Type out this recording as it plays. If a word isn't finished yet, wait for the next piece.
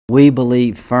We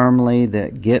believe firmly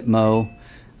that Gitmo,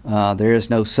 there is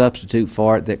no substitute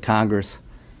for it that Congress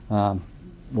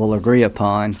will agree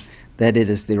upon, that it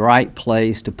is the right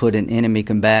place to put an enemy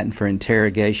combatant for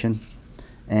interrogation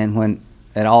and, when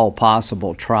at all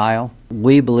possible, trial.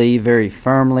 We believe very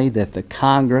firmly that the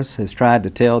Congress has tried to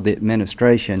tell the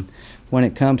administration, when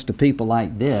it comes to people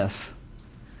like this,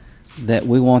 that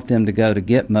we want them to go to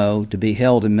Gitmo to be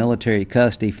held in military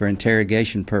custody for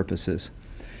interrogation purposes.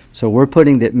 So we're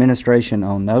putting the administration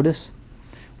on notice.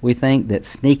 We think that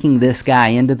sneaking this guy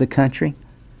into the country,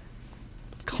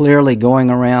 clearly going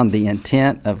around the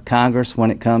intent of Congress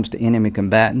when it comes to enemy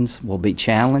combatants, will be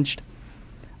challenged.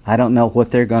 I don't know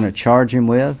what they're going to charge him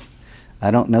with.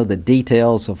 I don't know the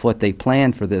details of what they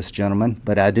plan for this gentleman,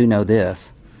 but I do know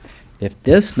this. If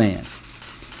this man,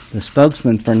 the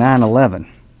spokesman for 9/11,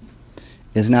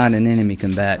 is not an enemy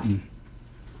combatant,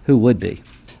 who would be?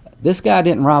 This guy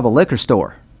didn't rob a liquor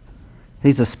store.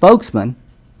 He's a spokesman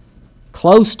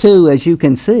close to, as you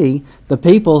can see, the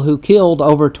people who killed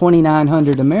over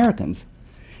 2,900 Americans.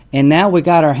 And now we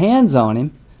got our hands on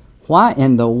him. Why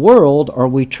in the world are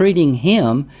we treating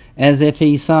him as if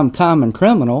he's some common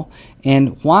criminal?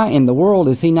 And why in the world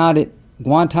is he not at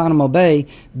Guantanamo Bay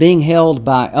being held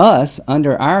by us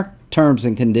under our terms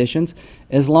and conditions,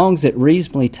 as long as it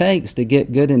reasonably takes to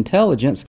get good intelligence